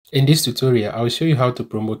In this tutorial, I'll show you how to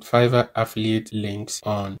promote Fiverr affiliate links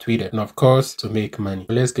on Twitter and of course to make money.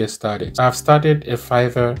 Let's get started. I've started a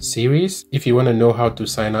Fiverr series. If you want to know how to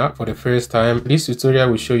sign up for the first time, this tutorial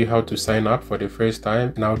will show you how to sign up for the first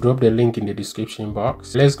time and I'll drop the link in the description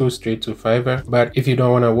box. Let's go straight to Fiverr. But if you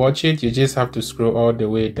don't want to watch it, you just have to scroll all the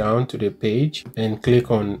way down to the page and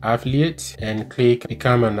click on affiliate and click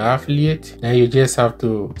become an affiliate. Then you just have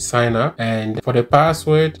to sign up, and for the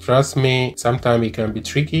password, trust me, sometimes it can be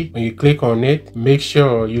tricky. When you click on it, make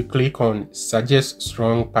sure you click on suggest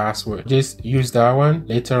strong password. Just use that one.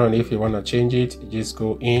 Later on, if you want to change it, just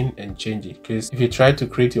go in and change it, because if you try to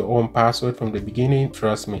create your own password from the beginning,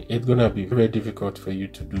 trust me, it's gonna be very difficult for you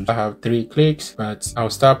to do. I have 3 clicks, but I'll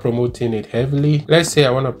start promoting it heavily. Let's say I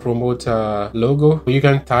want to promote a logo. You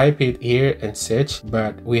can type it here and search,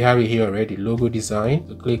 but we have it here already, logo design.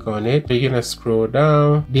 So click on it. You're gonna scroll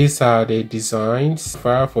down. These are the designs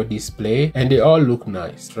for display, and they all look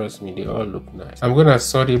nice. Trust me, they all look nice. I'm gonna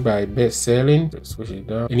sort it by best selling. Switch it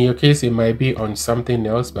down. In your case, it might be on something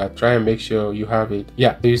else, but try and make sure you have it.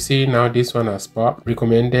 Yeah, so you see now this one has popped.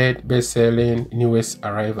 Recommended, best selling, newest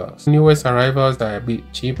arrivals. Newest arrivals that are a bit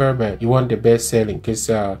cheaper, but you want the best selling because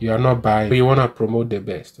you are not buying, but you want to promote the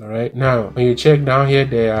best. All right, now when you check down here,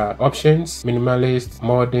 there are options: minimalist,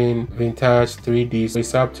 modern, vintage, 3D. So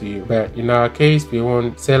it's up to you, but in our case, we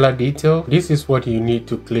want seller detail. This is what you need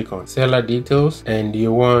to click on: seller details, and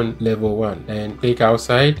you want level 1, and click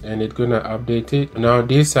outside and it's gonna update it. Now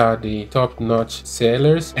these are the top-notch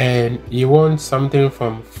sellers, and you want something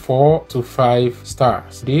from 4 to 5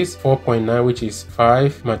 stars. This 4.9, which is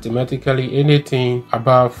 5. Mathematically, anything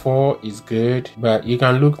above 4 is good, but you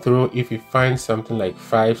can look through. If you find something like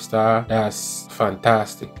 5-star, that's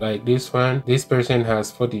fantastic. Like this one, this person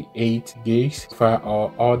has 48 gigs for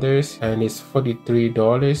all others, and it's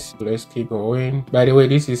 $43. Let's keep going. By the way,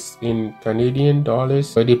 this is in Canadian dollars,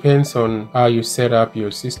 so it depends on how you set up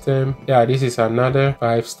your system. Yeah, this is another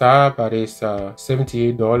 5-star, but it's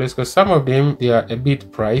 $78, because some of them, they are a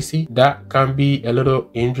bit pricey. That can be a little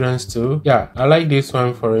hindrance too. Yeah, I like this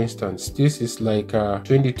one. For instance, this is like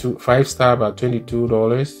 5-star, but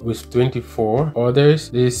 $22 with 24 others.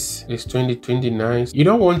 This is 29. You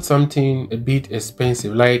don't want something a bit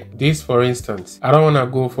expensive like this. For instance, I don't want to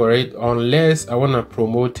go for it unless I want to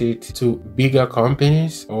promote it to bigger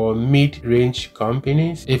companies or mid-range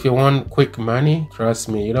companies. If you want quick money, trust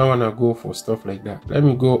me, you don't want to go for stuff like that. Let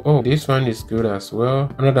me go. Oh, this one is good as well.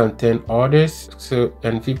 110 orders, so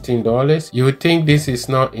and $15. You would think this is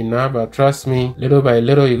not enough, but trust me, little by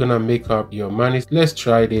little you're gonna make up your money. Let's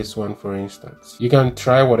try this one. For instance, you can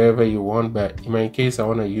try whatever you want, but in my case, I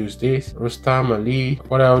want to use this Rustam Ali.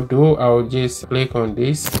 What I'll do, I'll just click on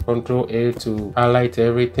this, Control A to highlight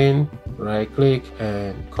everything, right click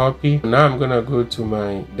and copy. Now I'm gonna go to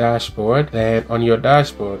my dashboard. Then on your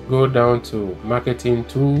dashboard, go down to marketing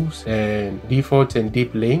tools and default and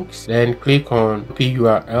deep links, then click on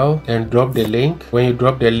URL and drop the link. When you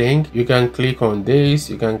drop the link, you can click on this,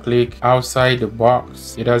 you can click outside the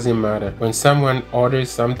box, it doesn't matter. When someone orders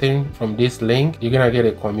something from this link, you're gonna get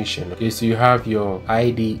a commission because you have your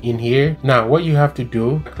ID in here. Now what you have to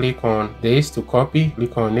do, click on this to copy,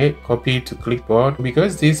 click on it, copy to clipboard.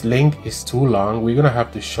 Because this link is too long, we're gonna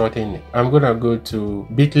have to shorten it. I'm gonna go to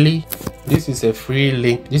bit.ly. This is a free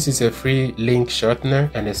link. This is a free link shortener,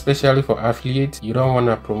 and especially for affiliates, you don't want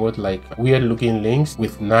to promote like weird looking links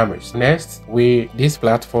with numbers. Next, this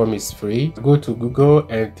platform is free. Go to Google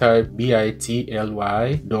and type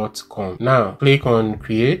bitly.com. Now click on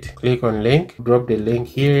create, click on link, drop the link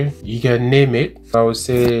here. You can name it. I will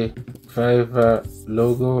say Fiverr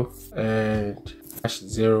logo and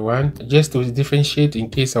 #01, just to differentiate in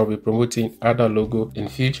case I'll be promoting other logo in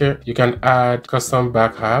future. You can add custom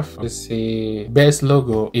back half. Let's say best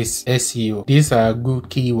logo is SEO. These are good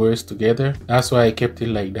keywords together. That's why I kept it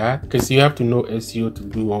like that, because you have to know SEO to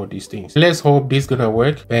do all these things. Let's hope this is gonna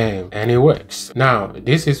work. Bam, and it works. Now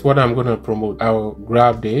this is what I'm gonna promote. I'll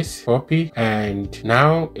grab this, copy, and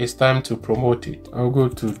now it's time to promote it. I'll go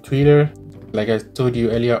to Twitter. Like I told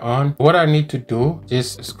you earlier on, what I need to do,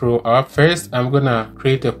 just scroll up. First, I'm gonna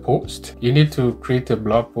create a post. You need to create a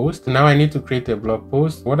blog post. Now I need to create a blog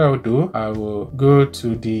post. What I'll do, I will go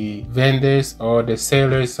to the vendors or the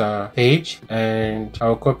sellers page, and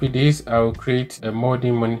I'll copy this. I'll create a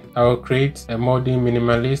modern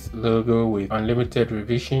minimalist logo with unlimited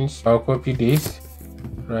revisions. I'll copy this.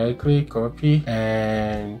 Right click, copy,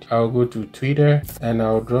 and I'll go to Twitter and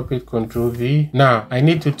I'll drop it, Control V. Now I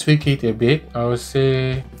need to tweak it a bit. I'll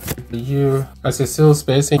say, you as a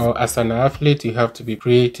salesperson or as an affiliate, you have to be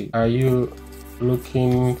creative. Are you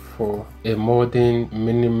looking for a modern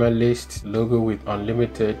minimalist logo with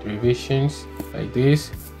unlimited revisions like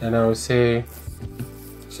this? and I'll say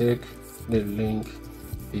check the link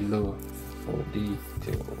below for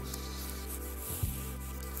details.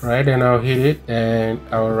 Right, and I'll hit it and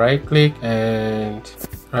I'll right click and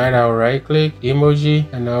I'll right click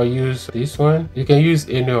emoji and I'll use this one. You can use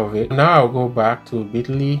any of it. Now I'll go back to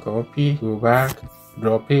bit.ly, copy, go back,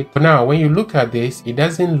 drop it. But now when you look at this, it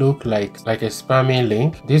doesn't look like a spammy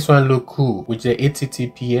link. This one look cool with the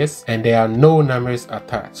HTTPS and there are no numbers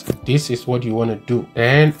attached. This is what you want to do.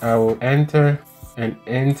 Then I will enter and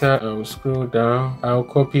enter. I'll scroll down, I'll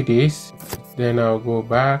copy this, then I'll go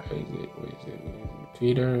back.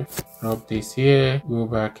 Twitter, drop this here, go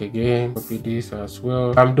back again, copy this as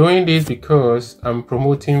well. I'm doing this because I'm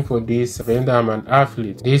promoting for this vendor. I'm an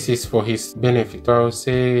affiliate. This is for his benefit. So I'll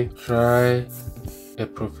say try a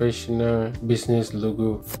professional business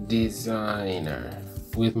logo designer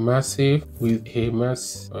with a massive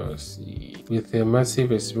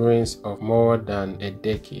experience of more than a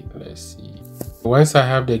decade. Let's see. Once I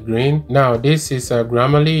have the green, now this is a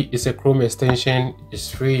Grammarly, it's a Chrome extension, it's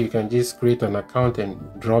free. You can just create an account and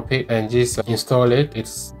drop it and just install it.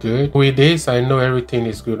 It's good. With this, I know everything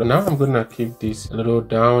is good. Now I'm gonna keep this a little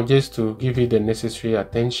down just to give it the necessary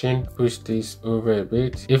attention. Push this over a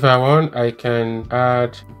bit. If I want, I can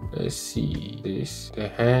add, let's see, this, the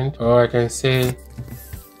hand, or I can say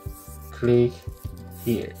click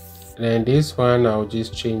here. Then this one, I'll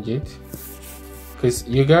just change it, because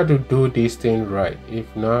you got to do this thing right. If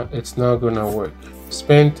not, it's not gonna work.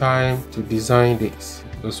 Spend time to design this,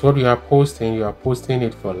 because what you are posting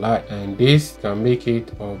it for life, and this can make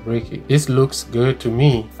it or break it. This looks good to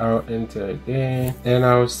me. I'll enter again and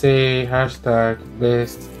I'll say hashtag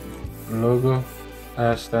best logo,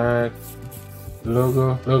 hashtag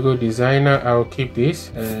logo designer. I'll keep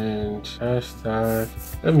this, and hashtag,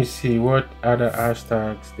 let me see what other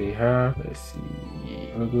hashtags they have. Let's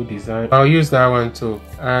see, logo design, I'll use that one too,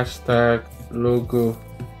 hashtag logo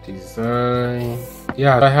design.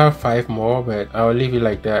 Yeah, I have 5 more, but I'll leave it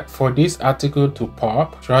like that. For this article to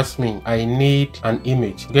pop, trust me, I need an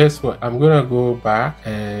image. Guess what? I'm gonna go back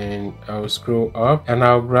and I'll scroll up and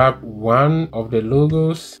I'll grab one of the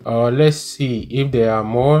logos, or let's see if there are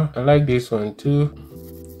more. I like this one too.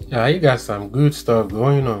 Yeah, you got some good stuff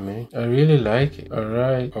going on, man. I really like it. All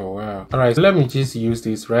right. Oh, wow. All right. So let me just use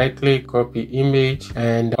this. Right click, copy image.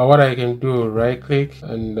 And what I can do, right click.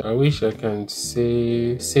 And I wish I can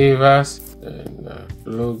say save as. And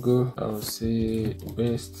logo. I'll say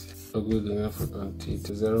best logo design for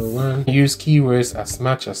 2001. Use keywords as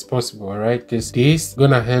much as possible, right? Because this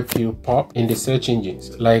gonna help you pop in the search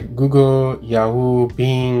engines like Google, Yahoo,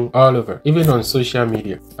 Bing, all over, even on social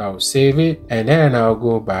media. I'll save it and then I'll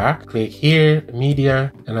go back, click here,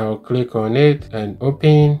 media, and I'll click on it and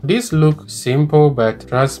open. This looks simple, but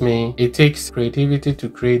trust me, it takes creativity to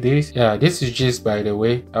create this. Yeah, this is just by the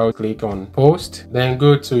way. I'll click on post, then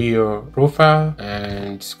go to your profile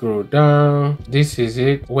and scroll down. This is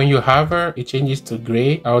it. When you hover, it changes to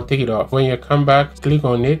gray. I'll take it off. When you come back, click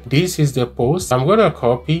on it. This is the post. I'm gonna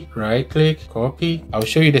copy, right click, copy. I'll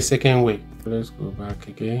show you the second way. Let's go back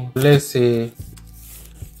again. Let's say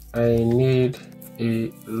I need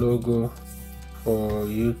a logo for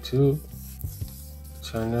YouTube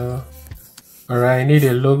channel. All right, I need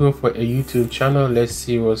a logo for a YouTube channel. Let's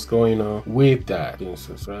see what's going on with that.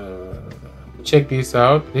 Check this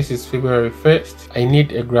out. This is February 1st. I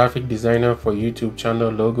need a graphic designer for YouTube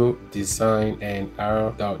channel logo design and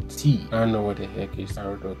r.t. I don't know what the heck is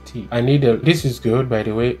r.t. I need a, this is good by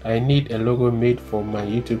the way. I need a logo made for my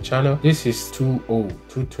YouTube channel. This is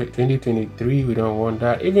 2023. We don't want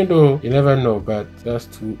that, even though you never know, but that's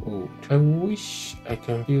too old. I wish I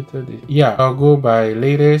can filter this. Yeah, I'll go by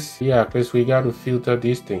latest. Yeah, because we got to filter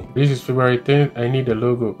this thing. This is February 10th. I need a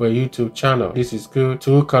logo for a YouTube channel. This is good.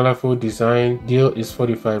 Too colorful design. Deal is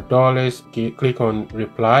 $45. Okay, click on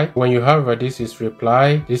reply. When you have this is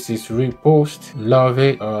reply, this is repost, love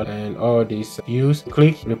it, and all these views.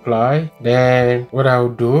 Click reply. Then what I'll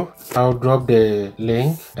do, I'll drop the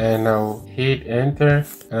link and I'll hit enter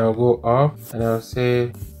and I'll go up and I'll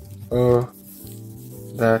say, oh,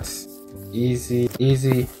 that's easy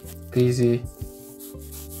peasy.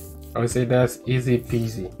 I'll say that's easy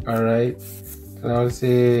peasy. All right, and I'll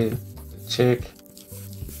say check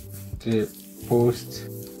the post.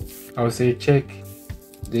 I'll say check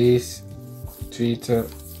this Twitter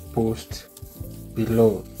post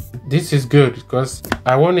below. This is good because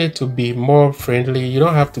I want it to be more friendly. You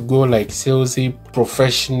don't have to go like salesy,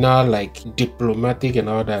 professional, like diplomatic and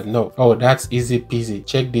all that. No. Oh, that's easy peasy.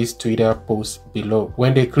 Check this Twitter post below.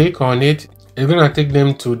 When they click on it, it's gonna take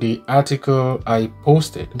them to the article I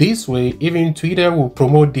posted. This way, even Twitter will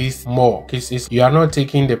promote this more, because you are not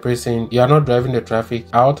taking the person, you are not driving the traffic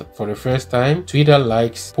out for the first time. Twitter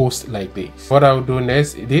likes posts like this. What I'll do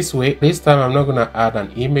next, this way, this time I'm not gonna add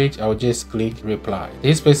an image, I'll just click reply.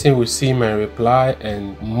 This person will see my reply,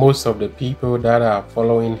 and most of the people that are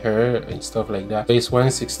following her and stuff like that. So it's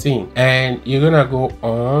 116, and you're gonna go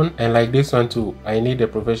on, and like this one too, I need a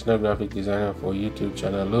professional graphic designer for YouTube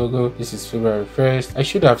channel logo. This is February 1st. I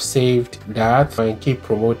should have saved that and keep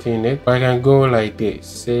promoting it, but I can go like this,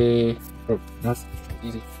 say, oh, that's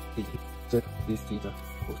easy, check this data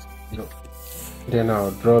post, then I'll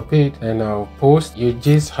drop it and I'll post. You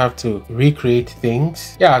just have to recreate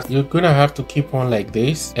things. Yeah, you're gonna have to keep on like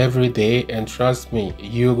this every day, and trust me,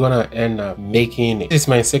 you're gonna end up making it. This is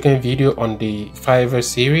my second video on the Fiverr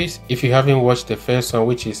series. If you haven't watched the first one,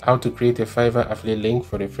 which is how to create a Fiverr affiliate link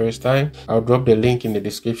for the first time, I'll drop the link in the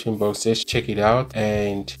description box. Just check it out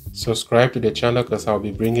and subscribe to the channel, because I'll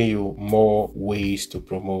be bringing you more ways to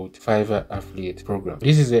promote Fiverr affiliate program.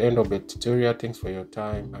 This is the end of the tutorial. Thanks for your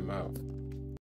time. I'm out.